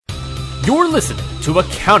You're listening to a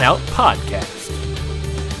Countout Podcast.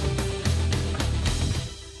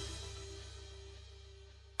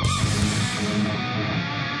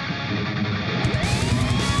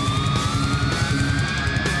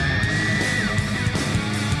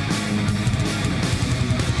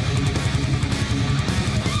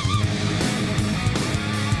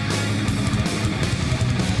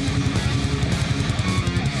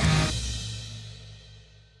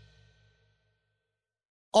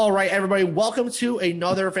 All right, everybody, welcome to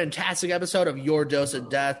another fantastic episode of Your Dose of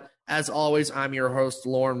Death. As always, I'm your host,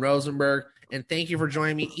 Lauren Rosenberg, and thank you for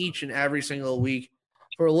joining me each and every single week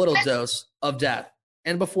for a little dose of death.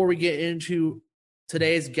 And before we get into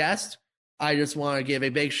today's guest, I just want to give a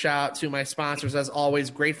big shout out to my sponsors, as always,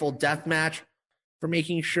 Grateful Deathmatch, for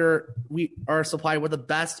making sure we are supplied with the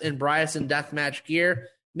best and brightest in deathmatch gear.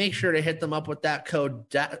 Make sure to hit them up with that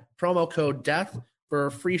promo code DEATH for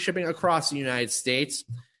free shipping across the United States.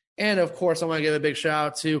 And, of course, I want to give a big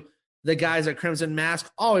shout-out to the guys at Crimson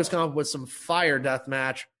Mask. Always come up with some fire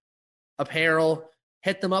deathmatch apparel.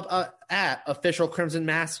 Hit them up at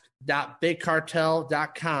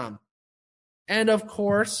officialcrimsonmask.bigcartel.com. And, of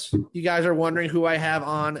course, you guys are wondering who I have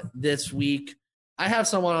on this week. I have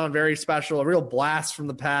someone on very special, a real blast from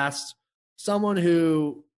the past, someone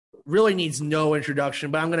who really needs no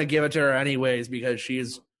introduction, but I'm going to give it to her anyways because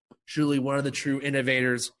she's truly one of the true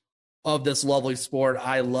innovators of this lovely sport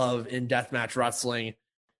I love in deathmatch wrestling.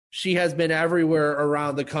 She has been everywhere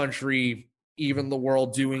around the country, even the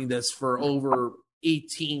world, doing this for over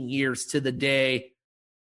 18 years to the day.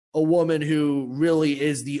 A woman who really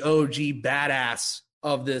is the OG badass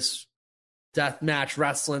of this deathmatch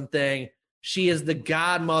wrestling thing. She is the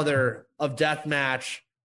godmother of deathmatch.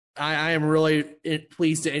 I am really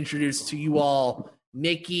pleased to introduce to you all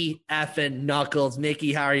Mickey effing Knuckles.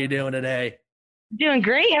 Mickey, how are you doing today? Doing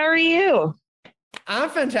great. How are you? I'm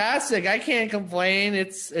fantastic. I can't complain.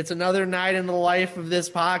 It's another night in the life of this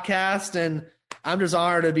podcast, and I'm just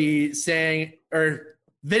honored to be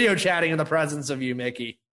video chatting in the presence of you,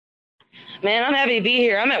 Mickey. Man, I'm happy to be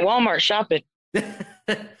here. I'm at Walmart shopping.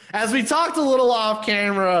 As we talked a little off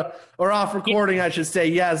camera, or off recording, I should say,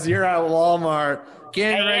 yes, you're at Walmart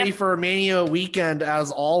getting ready for Mania weekend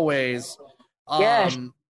as always. Yes.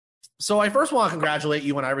 So I first want to congratulate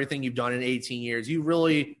you on everything you've done in 18 years. You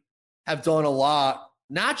really have done a lot,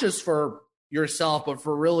 not just for yourself, but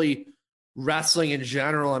for really wrestling in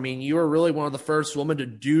general. I mean, you were really one of the first women to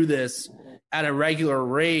do this at a regular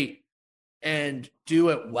rate and do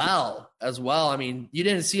it well as well. I mean, you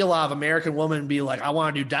didn't see a lot of American women be like, I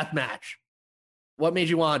want to do deathmatch. What made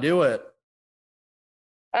you want to do it?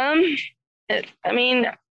 I mean,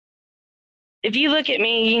 if you look at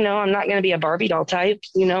me, I'm not going to be a Barbie doll type.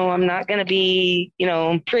 I'm not going to be,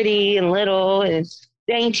 pretty and little and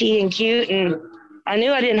dainty and cute. And I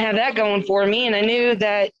knew I didn't have that going for me. And I knew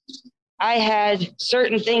that I had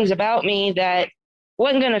certain things about me that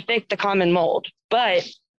wasn't going to fit the common mold. But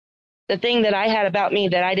the thing that I had about me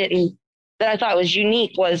that I thought was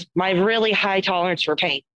unique was my really high tolerance for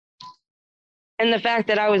pain. And the fact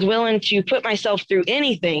that I was willing to put myself through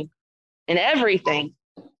anything and everything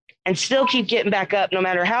and still keep getting back up no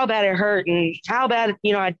matter how bad it hurt and how bad,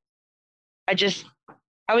 I was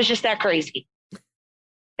just that crazy.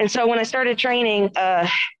 And so when I started training, I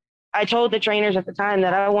told the trainers at the time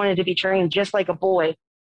that I wanted to be trained just like a boy.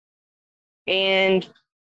 And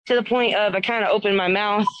to the point of I kind of opened my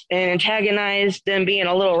mouth and antagonized them being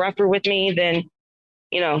a little rougher with me than,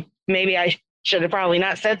 maybe I should have probably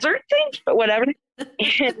not said certain things, but whatever.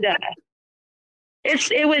 And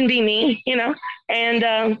it wouldn't be me,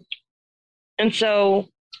 and so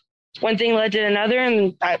one thing led to another,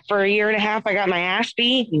 and for a year and a half, I got my ass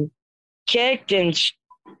beat and kicked and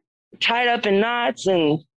tied up in knots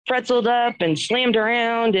and pretzeled up and slammed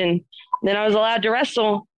around, and then I was allowed to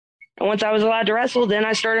wrestle. And once I was allowed to wrestle, then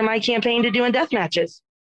I started my campaign to doing death matches.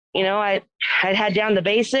 I'd had down the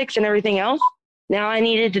basics and everything else. Now I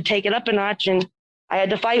needed to take it up a notch, and I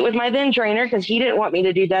had to fight with my then trainer because he didn't want me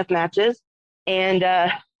to do death matches. And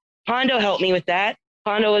Pondo helped me with that.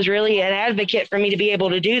 Pondo was really an advocate for me to be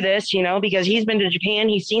able to do this, because he's been to Japan.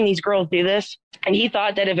 He's seen these girls do this. And he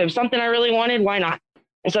thought that if it was something I really wanted, why not?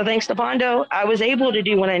 And so thanks to Pondo, I was able to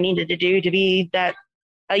do what I needed to do to be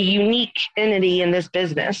a unique entity in this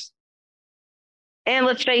business. And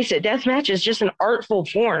let's face it, deathmatch is just an artful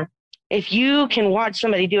form. If you can watch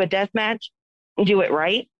somebody do a deathmatch and do it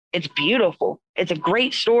right, it's beautiful. It's a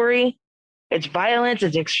great story. It's violence.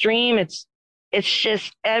 It's extreme. It's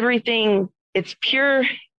just everything. It's pure.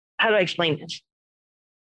 How do I explain this?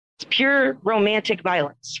 It's pure romantic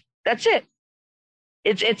violence. That's it.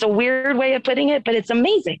 It's a weird way of putting it, but it's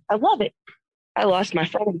amazing. I love it. I lost my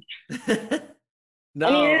friend.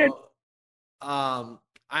 No.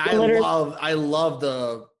 I Literally. love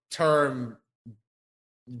the term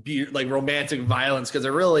like romantic violence because it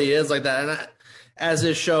really is like that. And as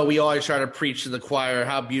this show, we always try to preach to the choir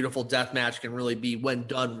how beautiful deathmatch can really be when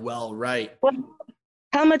done well, right?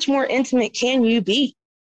 How much more intimate can you be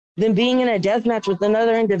than being in a death match with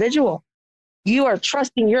another individual? You are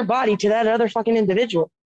trusting your body to that other fucking individual.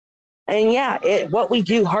 And yeah, what we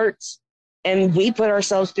do hurts. And we put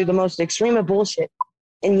ourselves through the most extreme of bullshit.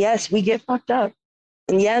 And yes, we get fucked up.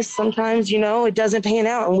 And yes, sometimes, it doesn't pan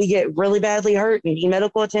out and we get really badly hurt and need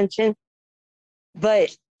medical attention.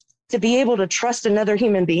 But to be able to trust another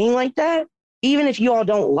human being like that, even if you all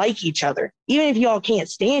don't like each other, even if you all can't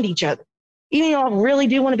stand each other, even if you all really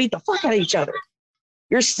do want to beat the fuck out of each other,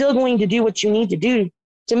 you're still going to do what you need to do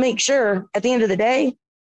to make sure at the end of the day,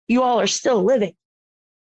 you all are still living.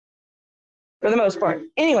 For the most part.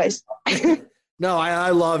 Anyways. No, I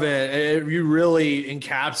love it. You really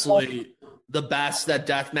encapsulate the best that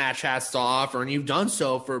deathmatch has to offer, and you've done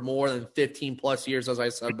so for more than 15 plus years, as I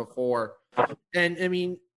said before. And I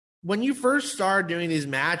mean, when you first started doing these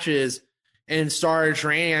matches and started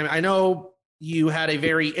training, I know you had a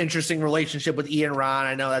very interesting relationship with Ian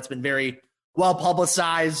Rotten. I know that's been very well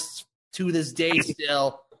publicized to this day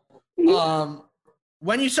still.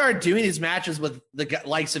 When you started doing these matches with the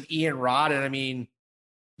likes of Ian Rotten, I mean,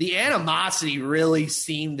 the animosity really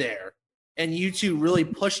seemed there. And you two really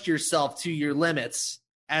pushed yourself to your limits,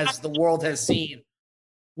 as the world has seen.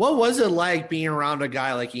 What was it like being around a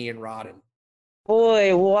guy like Ian Rotten?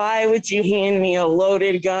 Boy, why would you hand me a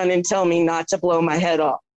loaded gun and tell me not to blow my head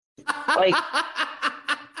off? Like,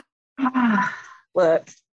 look,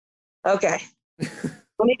 okay. Let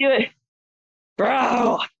me do it.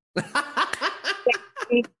 Bro.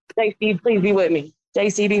 JC, please be with me.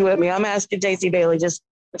 JC, be with me. I'm asking JC Bailey, just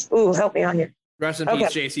help me on here. Rest in peace,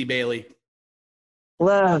 JC Bailey.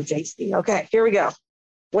 Love JC. Okay, here we go.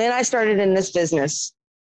 When I started in this business,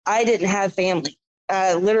 I didn't have family.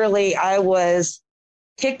 Literally, I was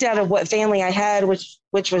kicked out of what family I had,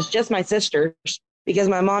 which was just my sisters, because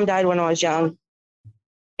my mom died when I was young,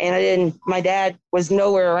 and my dad was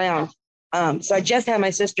nowhere around. So I just had my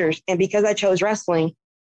sisters, and because I chose wrestling,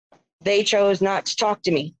 they chose not to talk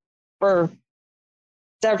to me for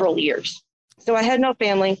several years. So I had no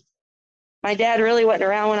family. My dad really wasn't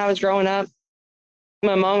around when I was growing up.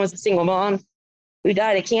 My mom was a single mom who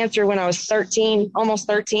died of cancer when I was 13, almost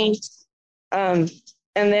 13. And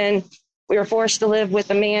then we were forced to live with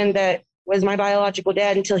a man that was my biological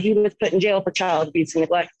dad until he was put in jail for child abuse and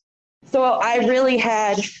neglect. So I really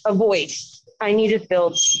had a void I needed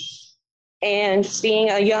filled. And being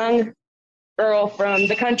a young girl from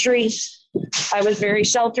the country, I was very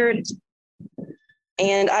sheltered.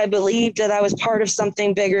 And I believed that I was part of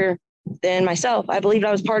something bigger than myself. I believed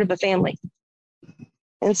I was part of a family.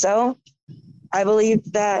 And so I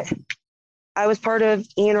believed that I was part of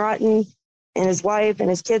Ian Rotten and his wife and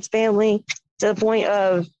his kids' family, to the point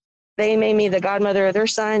of they made me the godmother of their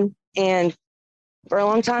son. And for a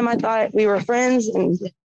long time, I thought we were friends. And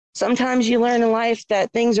sometimes you learn in life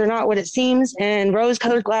that things are not what it seems, and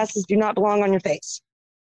rose-colored glasses do not belong on your face.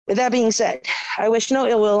 With that being said, I wish no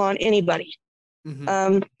ill will on anybody.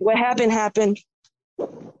 Mm-hmm. What happened.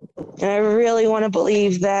 And I really want to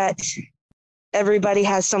believe that everybody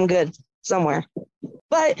has some good somewhere.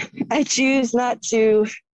 But I choose just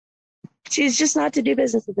not to do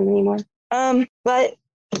business with him anymore. But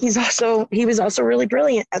he was also really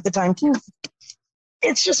brilliant at the time too.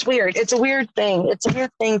 It's just weird. It's a weird thing. It's a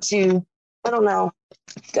weird thing to, I don't know,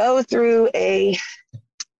 go through a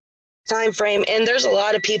time frame. And there's a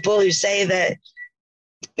lot of people who say that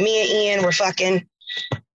me and Ian were fucking.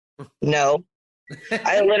 No.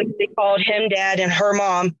 I literally called him dad and her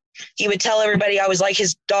mom. He would tell everybody I was like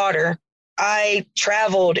his daughter. I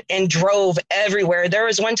traveled and drove everywhere. There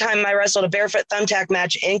was one time I wrestled a barefoot thumbtack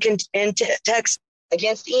match in Texas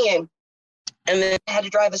against Ian, and then I had to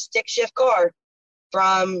drive a stick shift car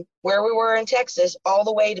from where we were in Texas all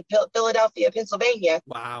the way to Philadelphia, Pennsylvania.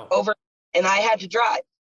 Wow. And I had to drive.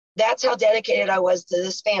 That's how dedicated I was to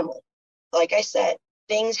this family. Like I said,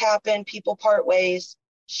 things happen, people part ways,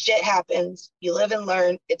 shit happens, you live and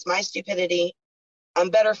learn. It's my stupidity. I'm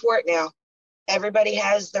better for it now. Everybody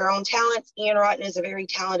has their own talents. Ian Rotten is a very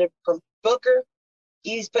talented booker.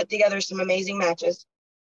 He's put together some amazing matches,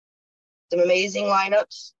 some amazing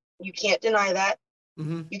lineups. You can't deny that.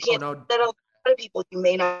 Mm-hmm. You can't deny that a lot of people you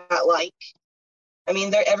may not like. I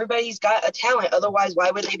mean, everybody's got a talent. Otherwise,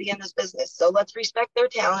 why would they be in this business? So let's respect their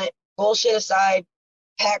talent. Bullshit aside,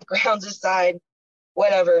 backgrounds aside,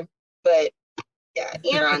 whatever. But yeah,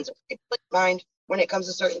 Ian Rotten's a pretty mind when it comes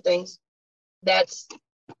to certain things. That's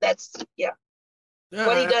yeah.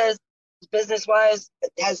 What he does business wise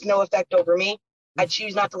has no effect over me. I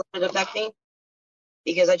choose not to let it affect me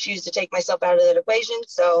because I choose to take myself out of that equation.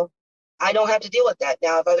 So I don't have to deal with that.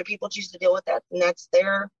 Now, if other people choose to deal with that, then that's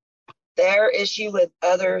their issue with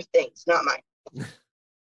other things, not mine.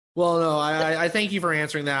 Well, no, I thank you for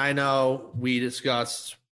answering that. I know we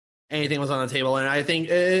discussed anything was on the table, and I think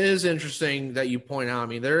it is interesting that you point out. I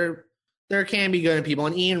mean, there can be good people,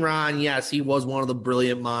 and Ian Ron, yes, he was one of the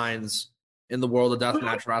brilliant minds in the world of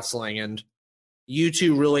deathmatch wrestling, and you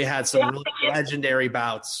two really had some really legendary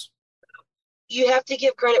bouts. You have to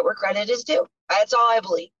give credit where credit is due. That's all I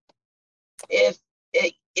believe.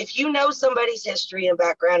 If you know somebody's history and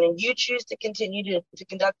background and you choose to continue to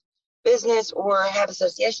conduct business or have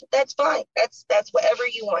association, that's fine. That's whatever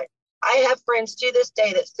you want. I have friends to this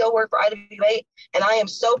day that still work for IWA, and I am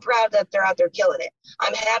so proud that they're out there killing it.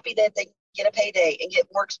 I'm happy that they get a payday and get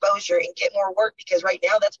more exposure and get more work, because right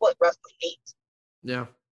now that's what wrestling needs. Yeah.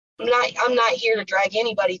 I'm not here to drag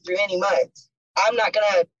anybody through any muds. I'm not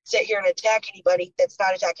gonna sit here and attack anybody that's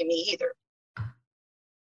not attacking me either.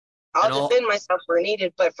 I'll defend myself where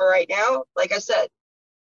needed, but for right now, like I said,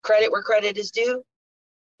 credit where credit is due.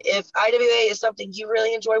 If IWA is something you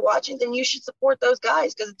really enjoy watching, then you should support those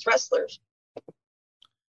guys because it's wrestlers.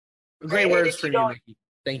 Great words from you, Mickey.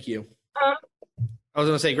 Thank you. I was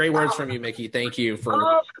going to say great words from you, Mickey. Thank you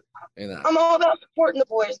for saying that. I'm all about supporting the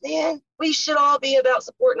boys, man. We should all be about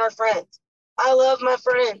supporting our friends. I love my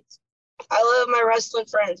friends. I love my wrestling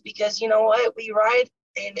friends because you know what? We ride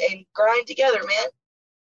and grind together, man.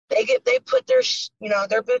 They put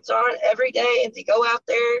their boots on every day and they go out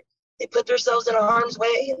there. They put themselves in harm's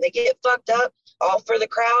way and they get fucked up all for the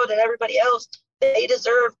crowd and everybody else. They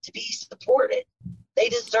deserve to be supported. They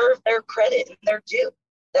deserve their credit and their due.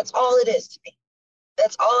 That's all it is to me.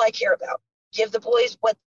 That's all I care about. Give the boys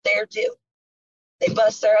what they're due. They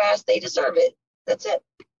bust their ass. They deserve it. That's it.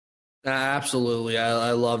 Absolutely.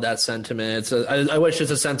 I love that sentiment. I wish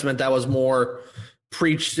it's a sentiment that was more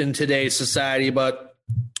preached in today's society, but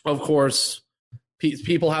of course,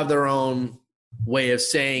 people have their own way of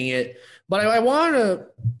saying it. But I want to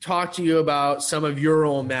talk to you about some of your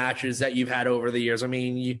own matches that you've had over the years. I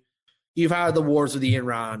mean, you've had the wars with Ian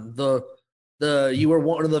Ron. You were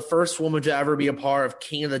one of the first women to ever be a part of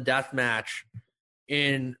King of the Deathmatch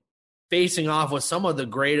in facing off with some of the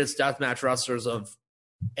greatest deathmatch wrestlers of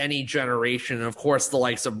any generation. And of course, the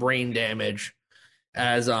likes of Brain Damage.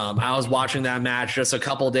 As I was watching that match just a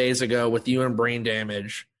couple days ago with you and Brain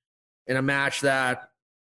Damage in a match that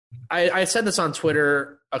I said this on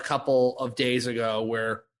Twitter a couple of days ago,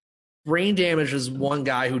 where Brain Damage is one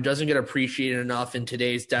guy who doesn't get appreciated enough in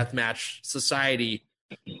today's deathmatch society.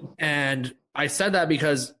 And I said that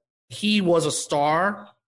because he was a star,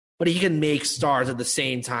 but he can make stars at the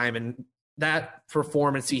same time. And that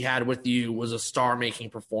performance he had with you was a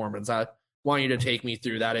star-making performance. I want you to take me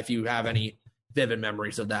through that if you have any vivid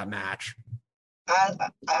memories of that match.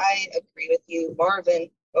 I agree with you, Marvin.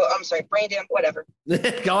 Oh, I'm sorry, Brain Damage, whatever.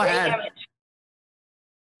 Go ahead.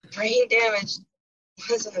 Brain Damage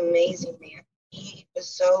was an amazing man. He was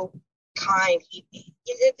so kind.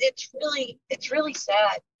 It's really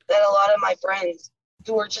sad that a lot of my friends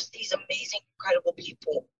who are just these amazing, incredible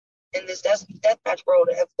people in this deathmatch world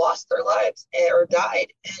have lost their lives or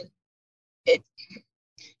died, and it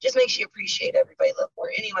just makes you appreciate everybody a little more.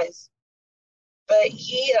 Anyways, but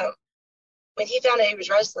he, when he found out he was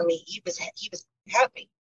wrestling me, he was happy.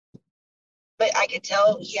 But I could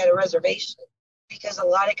tell he had a reservation because a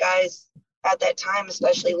lot of guys at that time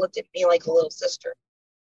especially looked at me like a little sister.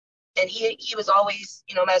 And he was always,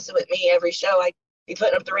 messing with me every show. I'd be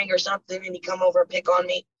putting up the ring or something and he'd come over and pick on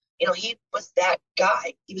me. He was that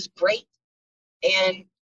guy. He was great. And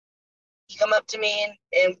he come up to me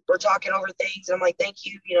and we're talking over things. And I'm like, thank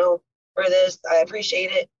you, for this. I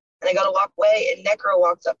appreciate it. And I go to walk away and Necro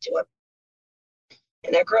walks up to him.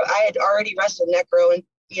 And Necro, I had already wrestled Necro and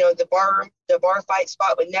the bar fight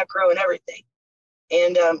spot with Necro and everything.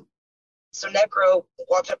 And so Necro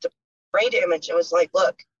walked up to Brain Damage and was like,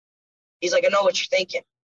 look, he's like, I know what you're thinking,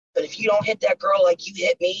 but if you don't hit that girl like you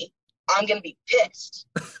hit me, I'm going to be pissed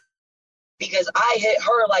because I hit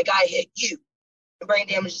her like I hit you. And Brain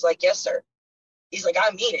Damage is like, yes, sir. He's like,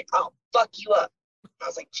 I mean it. I'll fuck you up. And I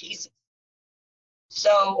was like, Jesus.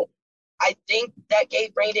 So I think that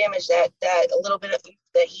gave Brain Damage that a little bit of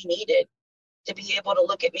that he needed to be able to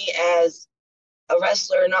look at me as a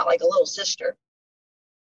wrestler, not like a little sister.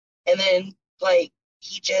 And then,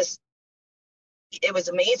 it was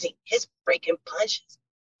amazing. His freaking punches.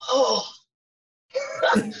 Oh,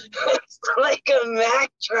 it's like a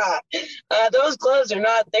Mack truck. Those gloves are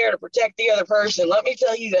not there to protect the other person. Let me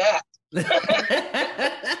tell you that. They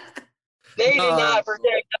did not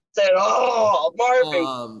protect us at all.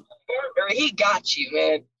 Marvin, he got you,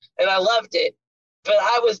 man. And I loved it. But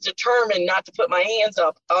I was determined not to put my hands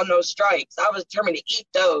up on those strikes. I was determined to eat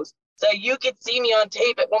those. So you could see me on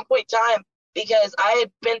tape at one point in time because I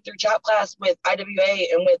had been through chop class with IWA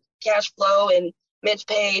and with Cash Flow and Mitch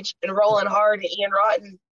Page and Roland Hard and Ian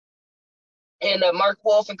Rotten and Mark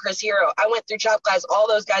Wolf and Chris Hero. I went through chop class. All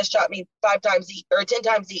those guys shot me 5 times each or 10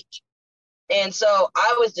 times each. And so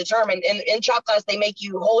I was determined. And in chop class, they make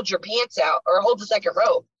you hold your pants out or hold the second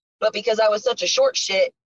rope. But because I was such a short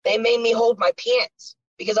shit, they made me hold my pants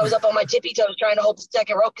because I was up on my tippy toes trying to hold the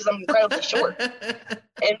second rope because I'm incredibly short.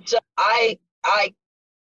 And so I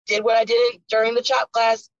did what I did during the chop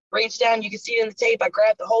class, reached down. You can see it in the tape. I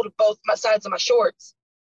grabbed the hold of both my sides of my shorts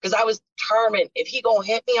because I was determined. If he going to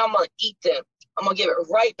hit me, I'm going to eat them. I'm going to give it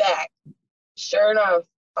right back. Sure enough.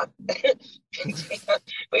 We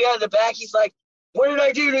got in the back. He's like, what did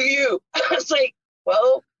I do to you? I was like,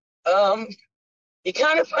 well, you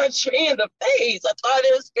kind of punched me in the face. I thought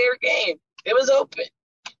it was fair game. It was open.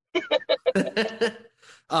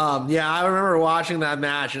 Yeah, I remember watching that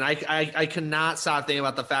match, and I could not stop thinking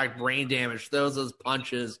about the fact Brain Damage throws those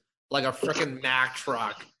punches like a freaking Mack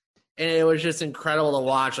truck, and it was just incredible to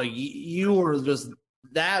watch. Like you were just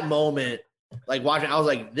that moment, like watching. I was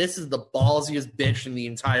like, this is the ballsiest bitch in the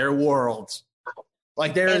entire world.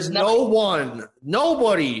 Like there is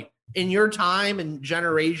nobody in your time and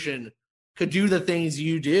generation could do the things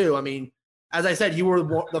you do. I mean, as I said, you were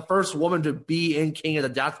the first woman to be in King of the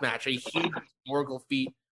Deathmatch, a huge historical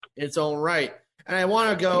feat in its own right. And I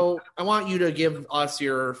want you to give us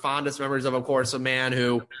your fondest memories of course, a man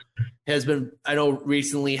who has been, I know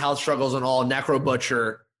recently, health struggles and all, Necro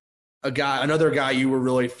Butcher, another guy you were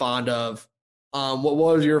really fond of. What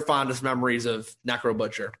was your fondest memories of Necro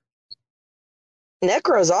Butcher?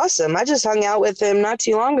 Necro's awesome. I just hung out with him not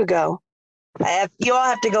too long ago. You all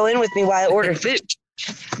have to go in with me while I order food.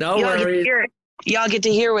 No worries. Y'all get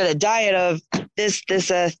to hear what a diet of this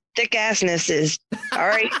thick assness is. All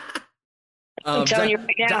right. I'm telling you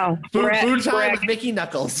right now. Food time with Mickey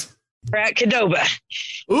Knuckles. We're at Qdoba.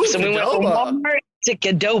 Ooh, so we went from Walmart to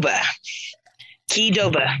Qdoba.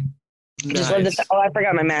 Qdoba. Nice. Just love the. Oh, I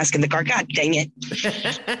forgot my mask in the car. God dang it.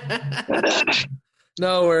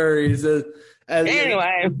 No worries.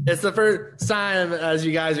 Anyway, it's the first time, as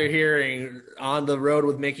you guys are hearing, on the road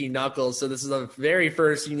with Mickey Knuckles. So this is the very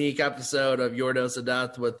first unique episode of Your Dose of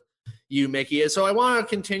Death with you, Mickey. So I want to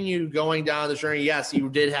continue going down the journey. Yes, you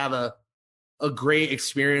did have a great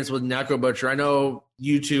experience with Necro Butcher. I know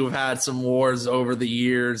you two have had some wars over the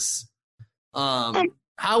years. How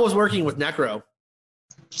was working with Necro?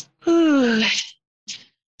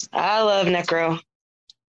 I love Necro.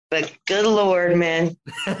 But good Lord, man,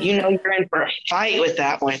 you know you're in for a fight with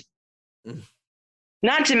that one.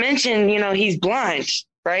 Not to mention, he's blind,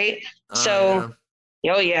 right? So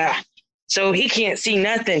he can't see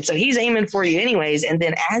nothing. So he's aiming for you anyways. And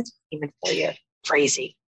then as he's aiming for you,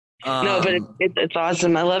 crazy. No, but it's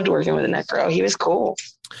awesome. I loved working with Necro. He was cool.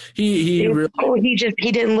 He was really cool. He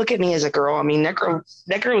didn't look at me as a girl. I mean,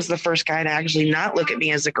 Necro was the first guy to actually not look at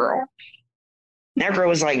me as a girl. Necro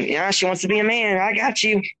was like, yeah, she wants to be a man. I got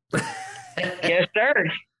you. Yes,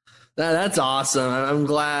 sir. That's awesome. I'm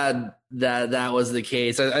glad that was the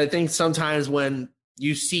case. I think sometimes when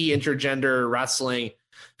you see intergender wrestling,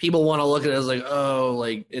 people want to look at it as like, oh,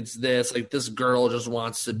 like it's this, like this girl just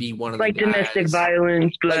wants to be one of the guys. Domestic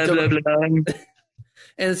violence, blah, blah, blah.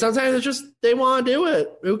 And sometimes it's just they want to do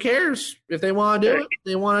it. Who cares? If they want to do it,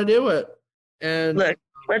 they want to do it. And look,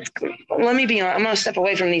 let me be honest. I'm going to step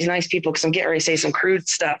away from these nice people because I'm getting ready to say some crude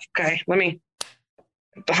stuff. Okay, let me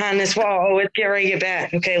behind this wall. Oh, it's getting ready to get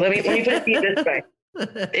bad. Okay, let me put it to you this way.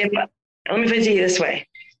 Let me put it to you this way.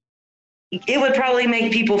 It would probably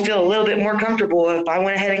make people feel a little bit more comfortable if I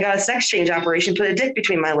went ahead and got a sex change operation, put a dick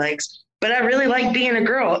between my legs. But I really like being a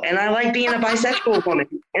girl, and I like being a bisexual woman,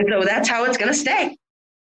 and so that's how it's going to stay.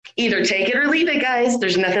 Either take it or leave it, guys.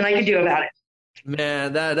 There's nothing I can do about it.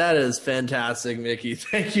 Man, that is fantastic, Mickey.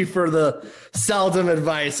 Thank you for the seldom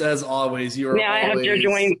advice, as always. You are now always... I have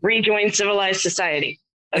to rejoin civilized society.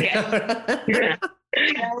 Okay.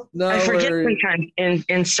 No, I forget sometimes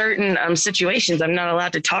in certain situations I'm not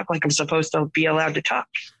allowed to talk like I'm supposed to be allowed to talk.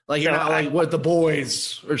 Like you're not like with the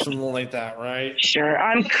boys or something like that, right? Sure,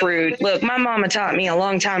 I'm crude. Look, my mama taught me a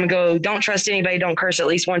long time ago, don't trust anybody, don't curse at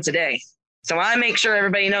least once a day. So I make sure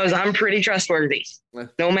everybody knows I'm pretty trustworthy,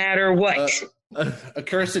 no matter what. A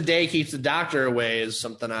curse a day keeps the doctor away is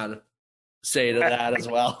something I'd say to that as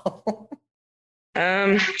well.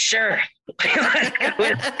 Sure.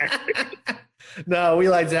 No, we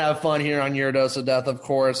like to have fun here on Your Dose of Death, of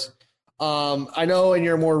course. I know in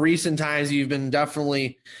your more recent times you've been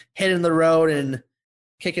definitely hitting the road and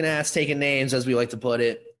kicking ass, taking names, as we like to put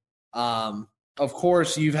it. Of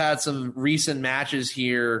course, you've had some recent matches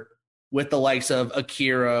here with the likes of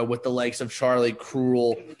Akira, with the likes of Charlie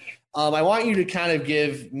Cruel. I want you to kind of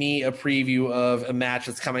give me a preview of a match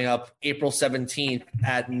that's coming up April 17th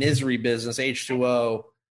at Misery Business H2O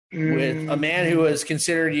with a man who has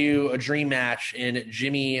considered you a dream match in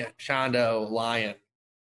Jimmy Chando Lion.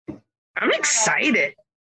 I'm excited.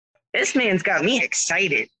 This man's got me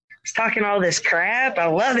excited. He's talking all this crap. I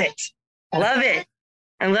love it. I love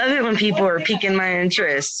it when people are piquing my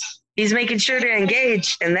interest. He's making sure to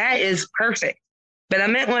engage, and that is perfect. But I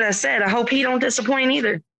meant what I said. I hope he don't disappoint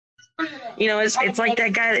either. You know, it's like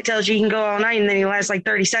that guy that tells you he can go all night and then he lasts like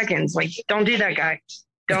 30 seconds. Like, don't do that, guy.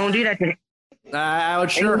 Don't do that to him. I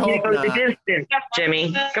would sure hope not. The distance,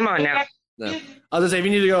 Jimmy. Come on now. No. I was going to say, if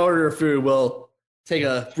you need to go order food, we'll take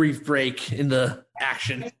a brief break in the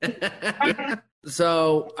action.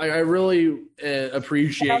 So I really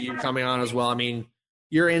appreciate you coming on as well. I mean,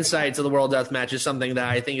 your insight to the World Deathmatch is something that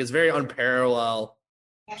I think is very unparalleled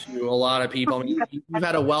to a lot of people. I mean, you've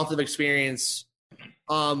had a wealth of experience.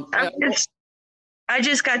 I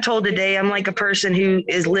just got told today I'm like a person who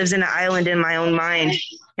lives in an island in my own mind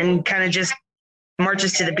and kind of just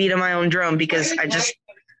marches to the beat of my own drum because I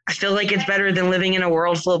feel like it's better than living in a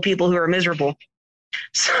world full of people who are miserable.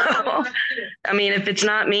 So, I mean, if it's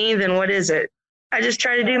not me, then what is it? I just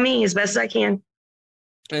try to do me as best as I can.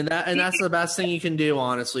 And that's the best thing you can do,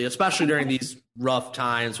 honestly, especially during these rough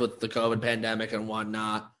times with the COVID pandemic and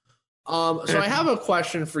whatnot. So I have a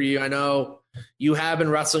question for you. I know you have been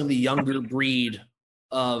wrestling the younger breed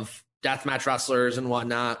of deathmatch wrestlers and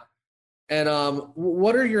whatnot. And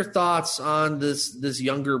what are your thoughts on this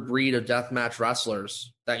younger breed of deathmatch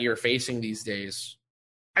wrestlers that you're facing these days?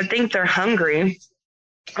 I think they're hungry.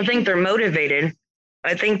 I think they're motivated.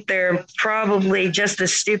 I think they're probably just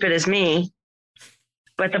as stupid as me.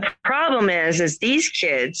 But the problem is these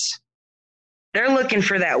kids, they're looking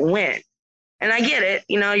for that win. And I get it.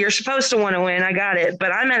 You know, you're supposed to want to win. I got it.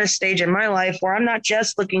 But I'm at a stage in my life where I'm not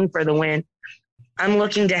just looking for the win. I'm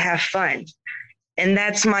looking to have fun. And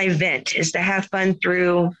that's my vent, is to have fun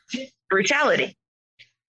through brutality.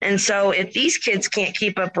 And so if these kids can't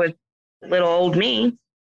keep up with little old me,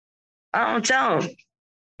 I don't tell them.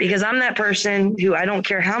 Because I'm that person who I don't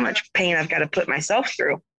care how much pain I've got to put myself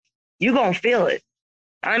through. You going to feel it.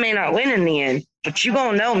 I may not win in the end, but you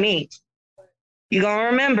going to know me. You going to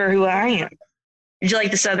remember who I am. Did you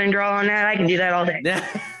like the Southern drawl on that? I can do that all day.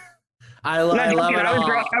 I love it all.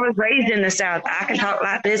 I was raised in the South. I can talk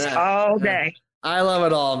like this all day. I love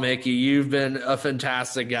it all, Mickey. You've been a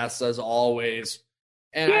fantastic guest as always.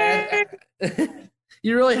 And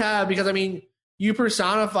you really have, because, I mean, you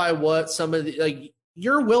personify what some of the, like,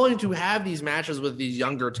 you're willing to have these matches with these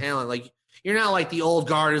younger talent. Like, you're not like the old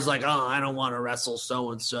guard is like, oh, I don't want to wrestle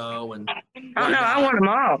so-and-so. And oh, no, I want them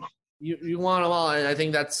all. You want them all. And I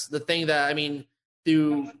think that's the thing that, I mean,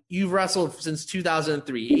 you've wrestled since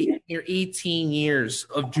 2003. You're 18 years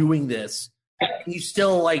of doing this. You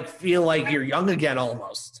still like feel like you're young again,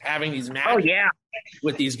 almost having these matches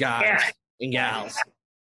with these guys and gals.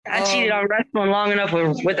 I cheated on wrestling long enough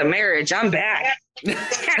with a marriage. I'm back.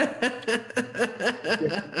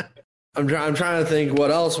 I'm trying to think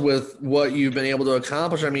what else with what you've been able to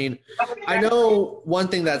accomplish. I mean, I know one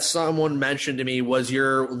thing that someone mentioned to me was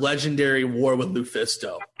your legendary war with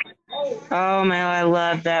Lufisto. Oh man, I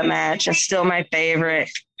love that match. It's still my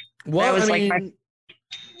favorite. Well, that was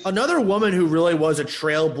another woman who really was a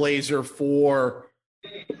trailblazer for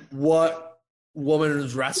what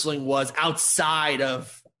women's wrestling was outside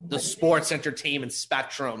of the sports entertainment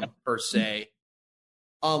spectrum per se.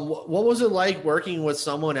 What was it like working with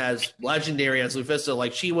someone as legendary as Lufisto?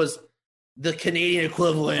 Like, she was the Canadian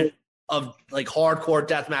equivalent of like hardcore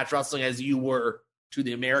deathmatch wrestling as you were to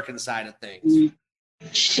the American side of things.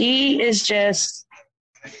 She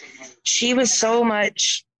was so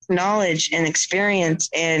much knowledge and experience,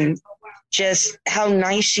 and just how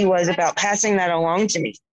nice she was about passing that along to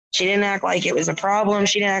me. She didn't act like it was a problem.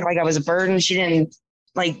 She didn't act like I was a burden. She didn't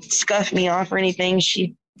like scuff me off or anything.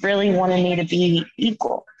 She really wanted me to be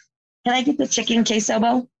equal. Can I get the chicken queso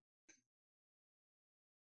bowl?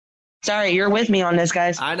 Sorry, you're with me on this,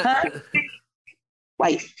 guys. I know. Huh?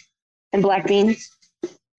 White and black beans.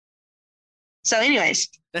 So anyways,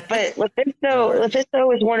 but Lufisto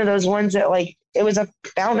was one of those ones that, like, it was a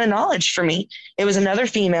fountain of knowledge for me. It was another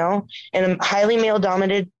female in a highly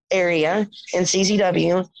male-dominated area in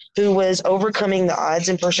CZW who was overcoming the odds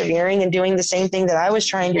and persevering and doing the same thing that I was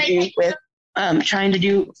trying to do with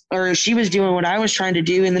she was doing what I was trying to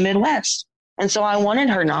do in the Midwest. And so I wanted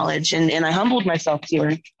her knowledge, and I humbled myself to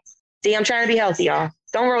her. See, I'm trying to be healthy, y'all.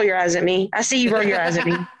 Don't roll your eyes at me. I see you roll your eyes at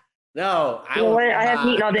me. No, You know what? I haven't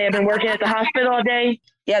eaten all day. I've been working at the hospital all day.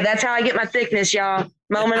 Yeah, that's how I get my thickness, y'all.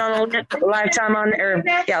 Moment on the lifetime on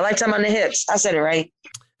the hips. I said it right.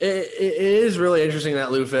 It is really interesting that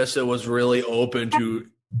Lufisto was really open to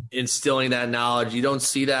instilling that knowledge. You don't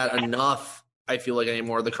see that enough, I feel like,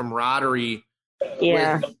 anymore. The camaraderie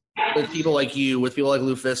with people like you, with people like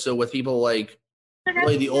Lufisto, with people like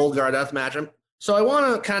really the old guard deathmatch. So I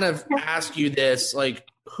want to kind of ask you this, like,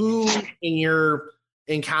 who in your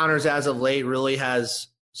encounters as of late really has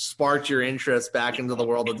sparked your interest back into the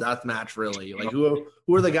world of deathmatch, really? Like, who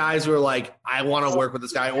are the guys who are like, I want to work with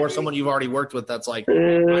this guy, or someone you've already worked with that's like, I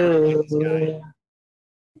wanna work with this guy?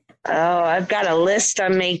 Oh, I've got a list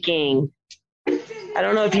I'm making. I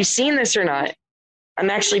don't know if you've seen this or not. I'm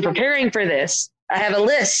actually preparing for this. I have a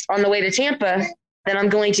list on the way to Tampa that I'm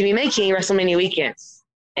going to be making WrestleMania weekend.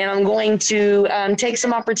 And I'm going to take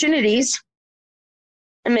some opportunities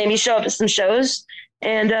and maybe show up at some shows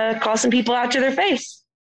and call some people out to their face.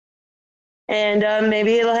 And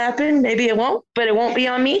maybe it'll happen, maybe it won't, but it won't be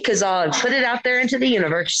on me because I'll put it out there into the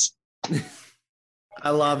universe. I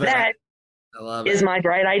love it. That is my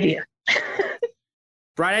bright idea.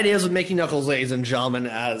 Bright ideas with Mickey Knuckles, ladies and gentlemen,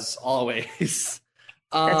 as always.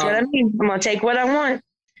 That's what I mean. I'm going to take what I want.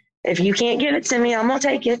 If you can't give it to me, I'm going to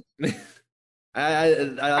take it.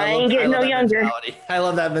 I ain't getting no younger. Mentality. I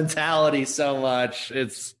love that mentality so much.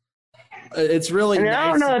 It's really nice. I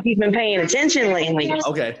don't know if you've been paying attention lately.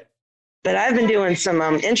 Okay. But I've been doing some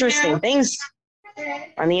interesting things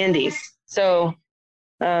on the indies. So,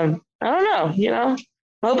 I don't know, I'm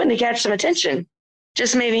hoping to catch some attention.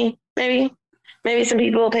 Just maybe some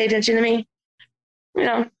people will pay attention to me.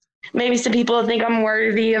 Maybe some people will think I'm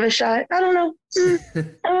worthy of a shot. I don't know. I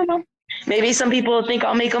don't know. Maybe some people will think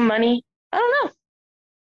I'll make them money. I don't know.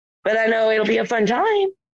 But I know it'll be a fun time.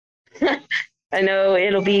 I know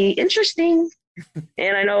it'll be interesting.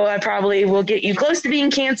 And I know I probably will get you close to being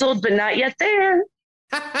canceled, but not yet there.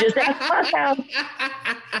 Just ask Clubhouse.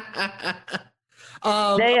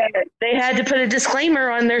 They had to put a disclaimer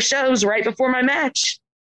on their shows right before my match.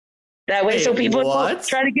 That way, so people don't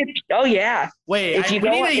try to get. Oh yeah. Wait, we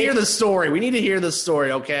need to hear the story. We need to hear the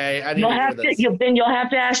story. Okay, I need to hear this. You'll have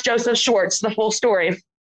to ask Joseph Schwartz the full story.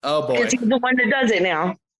 Oh boy, because he's the one that does it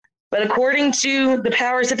now. But according to the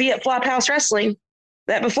powers that be at Flophouse Wrestling,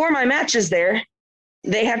 that before my match is there,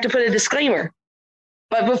 they have to put a disclaimer.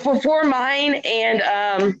 But before mine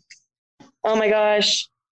and oh my gosh,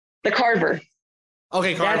 the Carver.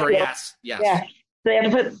 Okay, Carver. Yes. Yeah, they have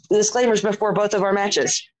to put disclaimers before both of our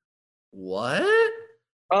matches. What?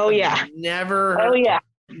 Oh yeah. Never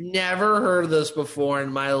heard this before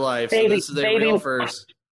in my life. So this is the real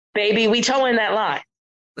first. Baby, we towing that line.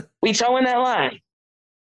 We towing that line.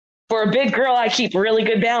 For a big girl, I keep really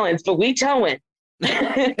good balance, but we towing.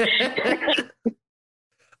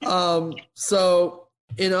 So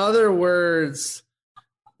in other words,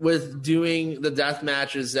 with doing the death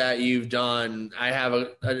matches that you've done, I have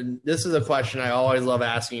this is a question I always love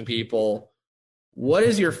asking people. What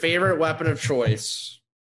is your favorite weapon of choice,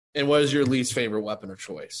 and what is your least favorite weapon of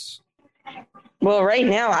choice? Well, right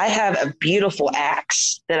now I have a beautiful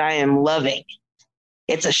axe that I am loving.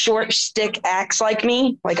 It's a short stick axe like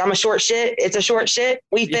me. Like I'm a short shit. It's a short shit.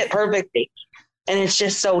 We fit perfectly. And it's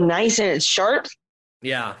just so nice and it's sharp.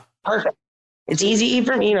 Yeah. Perfect. It's easy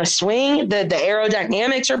for me to swing. The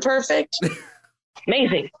aerodynamics are perfect.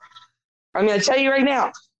 Amazing. I'm going to tell you right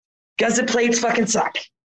now, gusset plates fucking suck.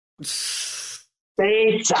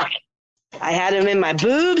 They suck. I had them in my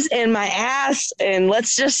boobs and my ass, and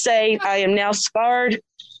let's just say I am now scarred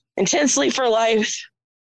intensely for life,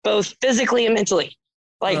 both physically and mentally.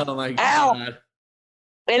 Like, oh my God. Ow.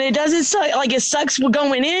 And it doesn't suck. Like, it sucks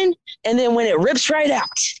going in, and then when it rips right out,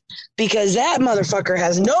 because that motherfucker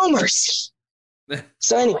has no mercy.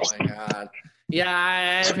 So anyway. Oh my God.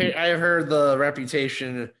 Yeah, I've heard the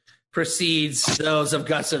reputation precedes those of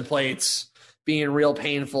gusset plates being real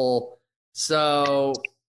painful. So,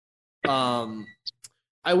 I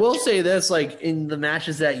will say this, like in the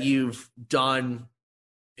matches that you've done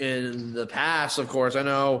in the past, of course, I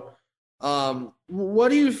know, what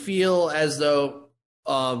do you feel as though,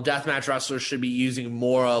 deathmatch wrestlers should be using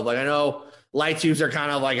more of? Like, I know light tubes are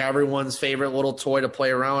kind of like everyone's favorite little toy to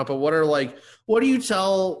play around with, but what do you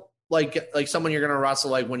tell like someone you're going to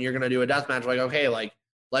wrestle, like when you're going to do a deathmatch, like, okay, like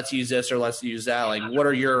let's use this or let's use that. Like, what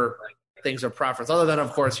are your things of preference other than,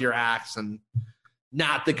 of course, your axe and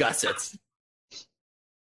not the gussets?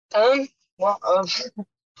 I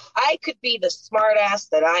could be the smart ass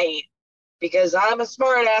that I am, because I'm a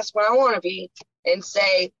smart ass when I want to be, and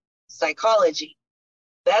say, psychology.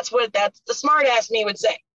 That's the smart ass me would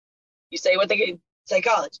say. You say what they get,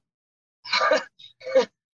 psychology. I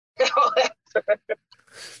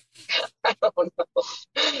don't know.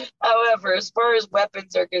 However, as far as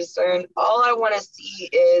weapons are concerned, all I want to see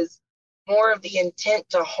is more of the intent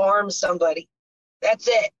to harm somebody. That's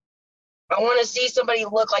it. I want to see somebody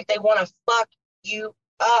look like they want to fuck you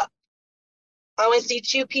up. I want to see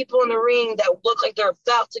two people in the ring that look like they're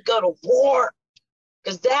about to go to war.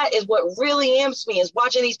 Because that is what really amps me, is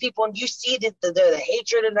watching these people and you see the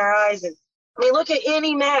hatred in their eyes. And I mean, look at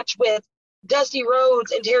any match with Dusty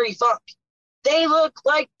Rhodes and Terry Funk. They look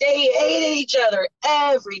like they hated each other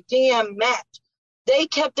every damn match. They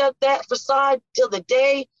kept up that facade till the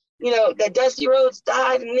day, that Dusty Rhodes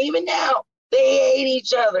died. And even now, they hate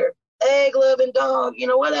each other. Egg, loving dog,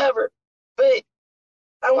 whatever. But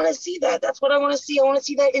I want to see that. That's what I want to see. I want to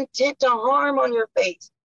see that intent to harm on your face.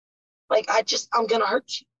 Like, I'm going to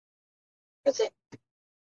hurt you. That's it.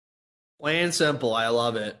 Plain and simple. I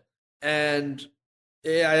love it. And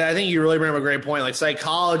yeah, I think you really bring up a great point. Like,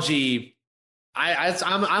 psychology,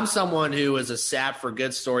 I'm someone who is a sap for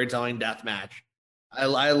good storytelling deathmatch.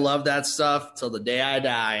 I love that stuff till the day I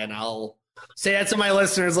die, and I'll say that to my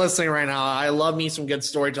listeners listening right now. I love me some good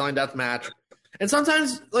storytelling deathmatch. And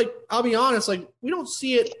sometimes, like, I'll be honest, like, we don't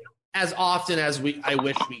see it as often as I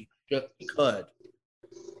wish we could.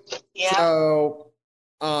 Yeah. So,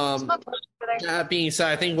 that being said,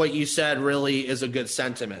 I think what you said really is a good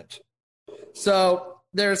sentiment. So,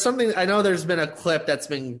 there's something, I know there's been a clip that's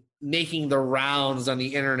been making the rounds on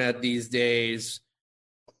the internet these days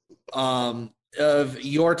of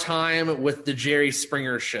your time with the Jerry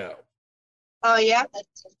Springer Show. Oh, yeah?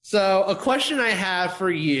 So, a question I have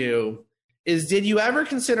for you is, did you ever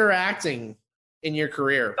consider acting in your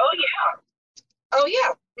career? Oh, yeah.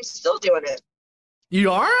 I'm still doing it.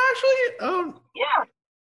 You are actually? Yeah.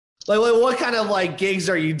 Like, what kind of, like, gigs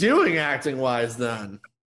are you doing acting-wise then?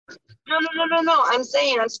 No. I'm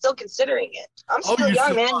saying I'm still considering it. I'm still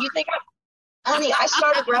young, man. You think honey, I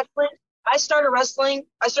started wrestling.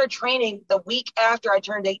 I started training the week after I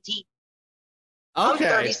turned 18. Okay. I'm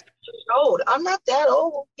 36 years old. I'm not that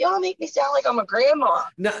old. Y'all make me sound like I'm a grandma.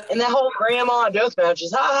 No. And that whole grandma death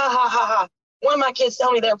matches. Ha, ha, ha, ha, ha. One of my kids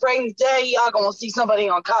tell me they're pregnant today. Y'all gonna see somebody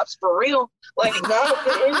on Cops for real. Like,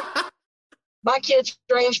 no. My kids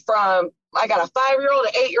range from, I got a 5-year-old,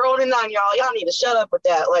 an 8-year-old, and 9-year-old. Y'all need to shut up with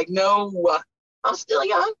that. Like, no. I'm still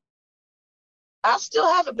young. I still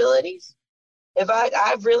have abilities. If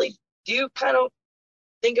I really do kind of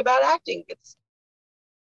think about acting,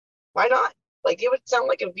 why not? Like, it would sound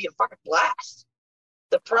like it would be a fucking blast.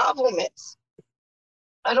 The problem is,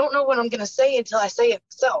 I don't know what I'm going to say until I say it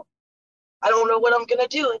myself. I don't know what I'm going to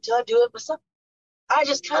do until I do it myself. I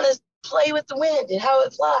just kind of play with the wind and how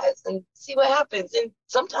it flies and see what happens. And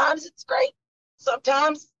sometimes it's great.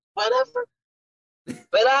 Sometimes, whatever.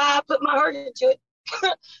 But I put my heart into it.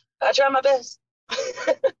 I try my best.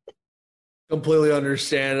 Completely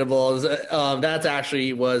understandable. That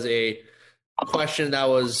actually was a question that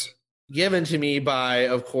was given to me by,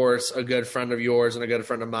 of course, a good friend of yours and a good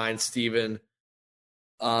friend of mine, Steven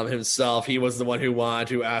himself. He was the one who wanted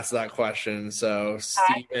to ask that question. So,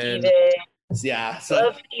 Steven. Yeah. So,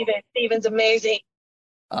 love Steven. Steven's amazing.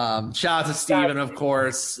 Shout out to Steven, of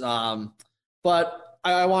course. But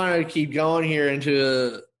I want to keep going here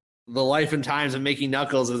into the life and times of Mickey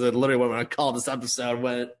Knuckles, is literally what I'm going to call this episode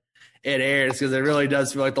when it airs, because it really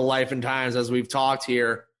does feel like the life and times as we've talked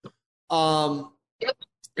here. Yep.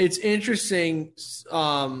 It's interesting.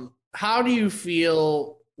 How do you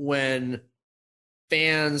feel when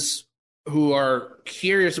fans who are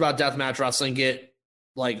curious about deathmatch wrestling get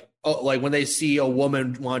like when they see a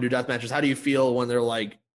woman want to do death matches? How do you feel when they're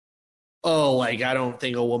like, oh, like, I don't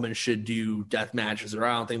think a woman should do death matches, or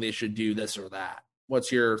I don't think they should do this or that?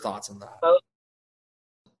 What's your thoughts on that?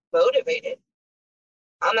 Motivated.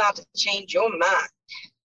 I'm about to change your mind.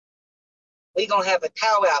 We're going to have a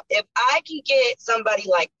powwow. If I can get somebody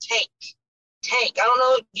like Tank, I don't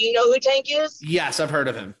know, do you know who Tank is? Yes, I've heard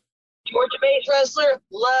of him. Georgia-based wrestler,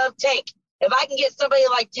 love Tank. If I can get somebody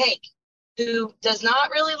like Tank, who does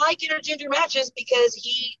not really like intergender matches because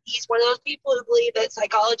he's one of those people who believe that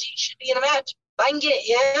psychology should be in a match, if I can get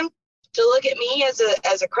him to look at me as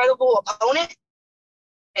a credible opponent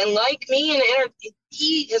and like me, and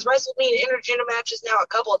he has wrestled me in intergender matches now a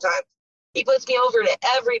couple of times. He puts me over to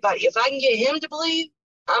everybody. If I can get him to believe,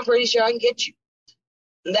 I'm pretty sure I can get you.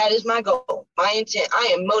 And that is my goal, my intent.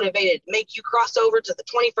 I am motivated to make you cross over to the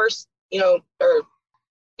 21st,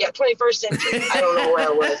 21st century. I don't know where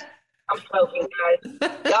I was. I'm smoking, guys.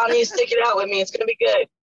 Y'all need to stick it out with me. It's going to be good.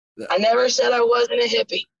 I never said I wasn't a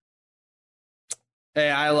hippie. Hey,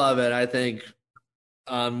 I love it. I think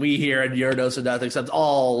we here at Your Dose of Death accept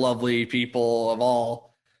all lovely people of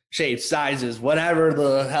all shapes, sizes, whatever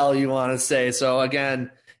the hell you want to say. So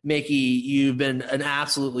again, Mickey, you've been an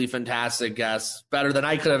absolutely fantastic guest, better than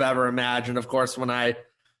I could have ever imagined. Of course, when I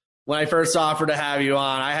first offered to have you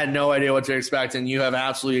on, I had no idea what to expect, and you have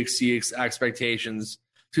absolutely exceeded expectations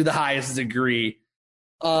to the highest degree.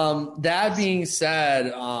 That being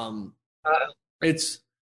said, it's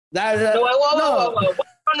that. No, whoa.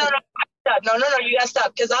 No, you gotta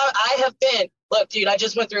stop. Because I have been, look, dude, I'm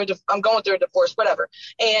going through a divorce, whatever.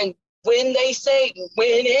 And when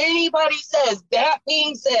anybody says, that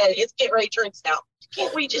being said, it's get ready drinks now.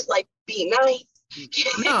 Can't we just like be nice?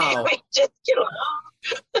 No. We just get along?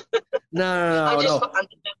 No. I'm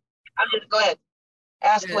just, go ahead.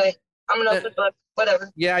 Ask away. I'm an open book.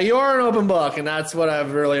 Whatever. Yeah, you are an open book, and that's what I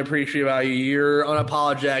really appreciate about you. You're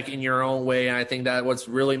unapologetic in your own way, and I think that what's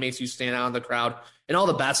really makes you stand out in the crowd in all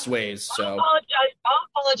the best ways. So I'll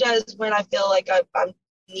apologize when I feel like I'm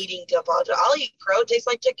needing to apologize. I'll eat crow. It tastes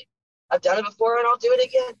like chicken. I've done it before, and I'll do it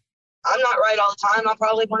again. I'm not right all the time. I'm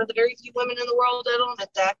probably one of the very few women in the world that don't admit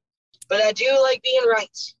that. But I do like being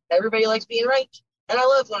right. Everybody likes being right, and I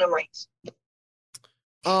love when I'm right.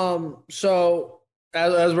 So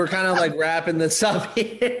as we're kind of like wrapping this up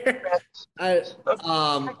here,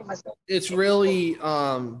 it's really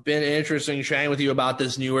been interesting chatting with you about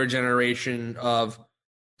this newer generation of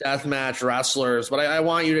deathmatch wrestlers. But I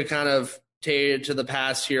want you to kind of take it to the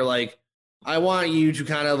past here. Like, I want you to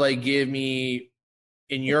kind of like give me,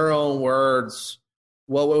 in your own words,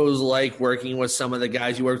 what it was like working with some of the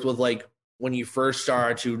guys you worked with, like when you first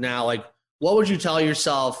started to now. Like, what would you tell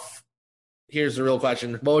yourself? Here's the real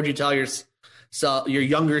question: what would you tell your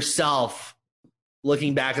younger self,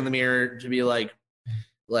 looking back in the mirror, to be like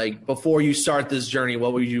before you start this journey?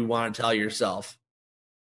 What would you want to tell yourself?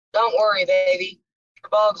 Don't worry, baby.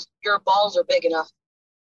 Your balls are big enough.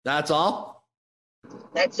 That's all?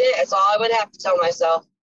 That's it. That's all I would have to tell myself.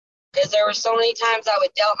 Because there were so many times I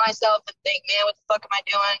would doubt myself and think, man, what the fuck am I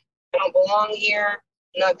doing? I don't belong here.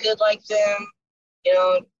 I'm not good like them. You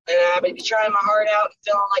know, and I would be trying my heart out and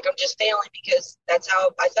feeling like I'm just failing because that's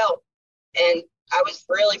how I felt. And I was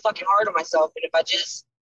really fucking hard on myself. And if I just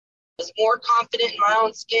was more confident in my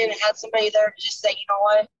own skin and had somebody there to just say, you know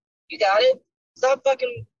what, you got it. Stop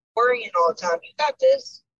fucking worrying all the time. You got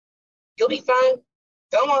this. You'll be fine.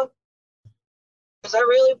 Come on. Because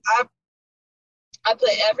I put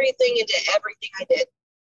everything into everything I did.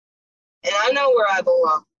 And I know where I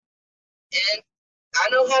belong. And I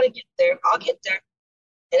know how to get there. I'll get there.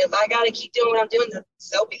 And if I got to keep doing what I'm doing, then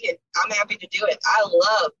so be it. I'm happy to do it. I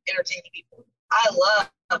love entertaining people. I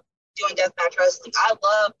love doing deathmatch wrestling. I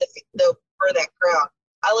love for that crowd.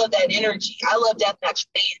 I love that energy. I love deathmatch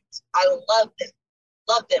fans. I love them.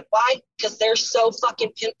 Love them. Why? Because they're so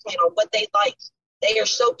fucking pinpoint on what they like. They are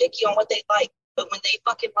so picky on what they like. But when they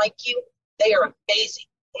fucking like you, they are amazing.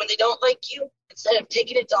 When they don't like you, instead of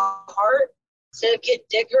taking it to heart, instead of getting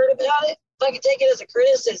dick hurt about it, fucking take it as a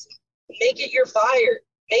criticism. Make it your fire.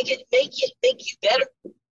 Make you better.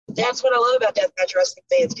 That's what I love about deathmatch wrestling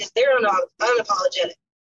fans, because they're unapologetic.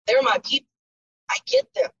 They're my people. I get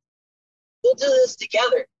them. We'll do this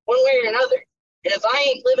together, one way or another. And if I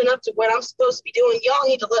ain't living up to what I'm supposed to be doing, y'all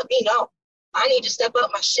need to let me know. I need to step up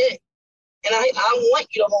my shit. And I want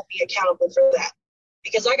you to hold me accountable for that.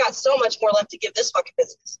 Because I got so much more left to give this fucking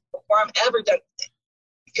business before I'm ever done with it.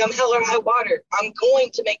 Come hell or high water, I'm going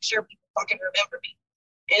to make sure people fucking remember me.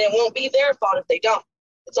 And it won't be their fault if they don't.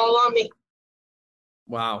 It's all on me.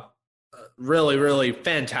 Wow. Really, really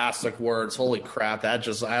fantastic words. Holy crap. That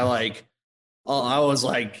just, I was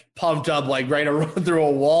like pumped up, like ready to run through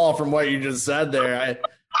a wall from what you just said there.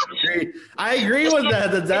 I agree with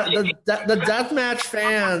that. The deathmatch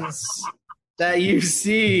fans that you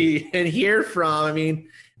see and hear from, I mean,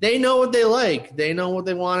 they know what they like. They know what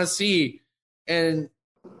they want to see. And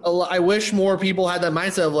I wish more people had that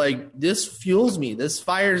mindset of like, this fuels me. This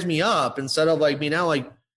fires me up, instead of like being out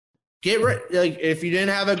like, like if you didn't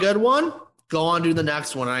have a good one, go on to the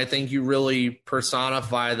next one. And I think you really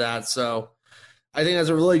personify that. So I think that's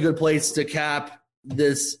a really good place to cap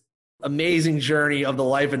this amazing journey of the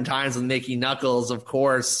life and times of Mickey Knuckles, of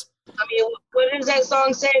course. I mean, what does that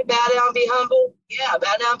song say? Bow down, be humble? Yeah,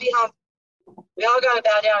 bow down, be humble. We all got to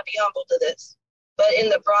bow down and be humble to this. But in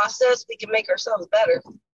the process, we can make ourselves better.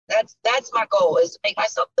 That's my goal, is to make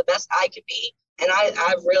myself the best I could be. And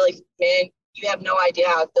I really, man, you have no idea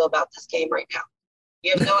how I feel about this game right now.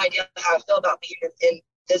 You have no idea how I feel about being in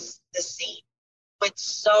this scene with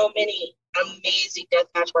so many amazing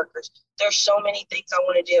deathmatch workers. There's so many things I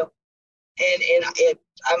want to do. And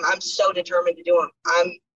I'm so determined to do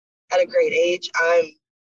them. at a great age. I'm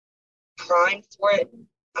primed for it.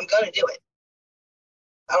 I'm going to do it.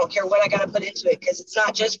 I don't care what I got to put into it because it's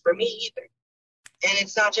not just for me either. And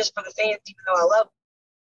it's not just for the fans, even though I love them.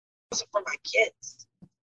 It's also for my kids.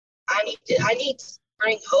 I need to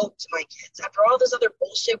bring hope to my kids. After all this other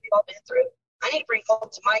bullshit we've all been through, I need to bring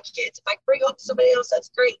hope to my kids. If I can bring hope to somebody else, that's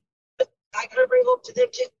great. But I got to bring hope to them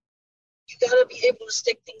too. You got to be able to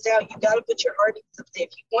stick things out. You got to put your heart into something.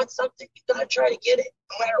 If you want something, you got to try to get it,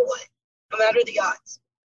 no matter what, no matter the odds.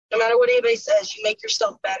 No matter what anybody says, you make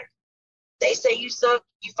yourself better. They say you suck,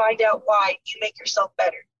 you find out why, you make yourself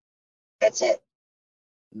better. That's it.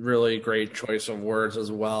 Really great choice of words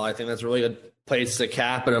as well. I think that's a really good place to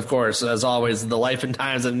cap. And of course, as always, the life and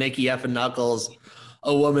times of Nikki Effin Knuckles,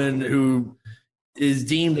 a woman who is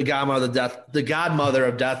deemed the godmother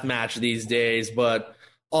of deathmatch these days, but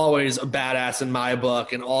always a badass in my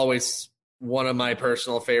book and always one of my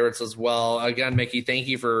personal favorites as well. Again, Mickey, thank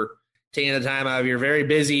you for taking the time out of your very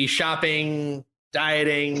busy shopping,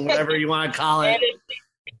 dieting, whatever you want to call it.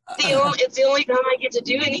 It's the only time I get to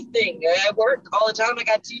do anything. I work all the time. I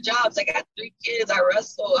got 2 jobs. I got 3 kids. I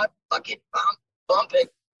wrestle. I fucking bump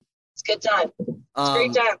it. It's a good time. It's a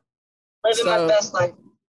great time. Living my best life.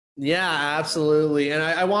 Yeah, absolutely. And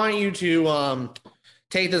I want you to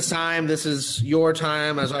take this time. This is your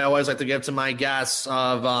time, as I always like to give to my guests,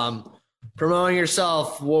 of promoting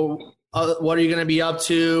yourself. What are you going to be up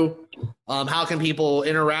to? How can people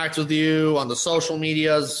interact with you on the social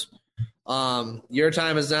medias? Your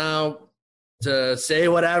time is now to say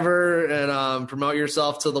whatever and promote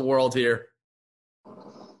yourself to the world here.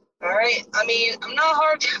 All right. I mean, I'm not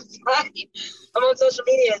hard to find. I'm on social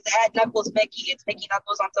media. It's @KnucklesMickey. It's Mickey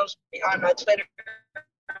Knuckles on Twitter.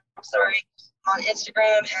 I'm sorry. On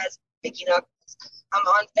Instagram as Mickey Knuckles. I'm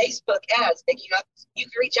on Facebook as Mickey Knuckles. You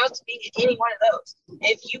can reach out to me at any one of those.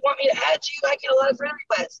 If you want me to add you, I get a lot of friend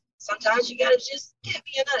requests. Sometimes you got to just give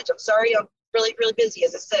me a nudge. I'm sorry. I'm really, really busy.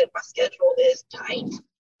 As I said, my schedule is tight,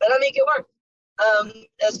 but I make it work.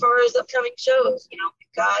 As far as upcoming shows, we've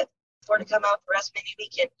got more to come out for WrestleMania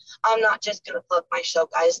weekend. I'm not just going to plug my show,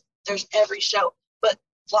 guys. There's every show. But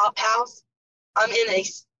Flophouse, I'm in a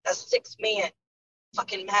 6-man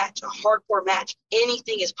fucking match, a hardcore match.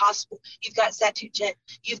 Anything is possible. You've got Satu Gent.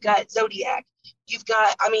 You've got Zodiac. You've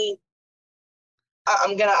got, I'm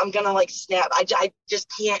gonna like snap. I just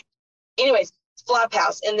can't. Anyways,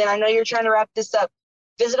 Flophouse. And then I know you're trying to wrap this up.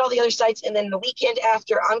 Visit all the other sites. And then the weekend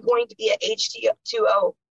after, I'm going to be at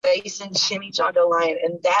H2O facing Jimmy Jondo Lion.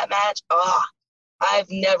 And that match,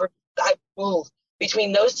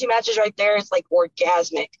 between those 2 matches right there, it's like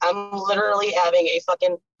orgasmic. I'm literally having a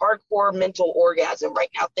fucking hardcore mental orgasm right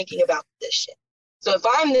now thinking about this shit. So if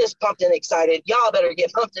I'm this pumped and excited, y'all better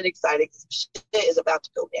get pumped and excited because shit is about to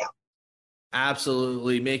go down.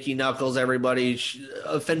 Absolutely. Mickey Knuckles, everybody.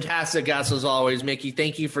 A fantastic guest as always. Mickey,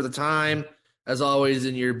 thank you for the time, as always,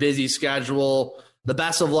 in your busy schedule. The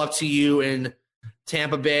best of luck to you in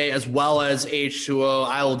Tampa Bay as well as H2O.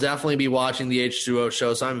 I will definitely be watching the H2O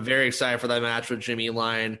show, so I'm very excited for that match with Jimmy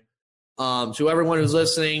Lion. To everyone who's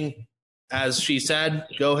listening, as she said,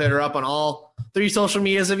 go hit her up on all 3 social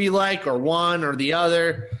medias if you like, or one or the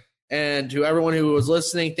other. And to everyone who was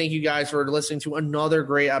listening, thank you guys for listening to another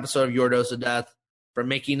great episode of Your Dose of Death. From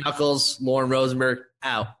Mickey Knuckles, Lauren Rosenberg,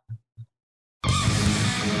 out.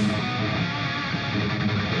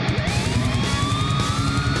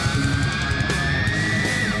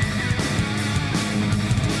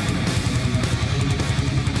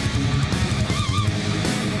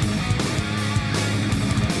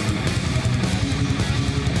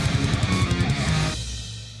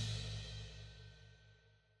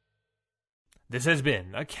 This has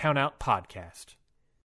been a Count Out Podcast.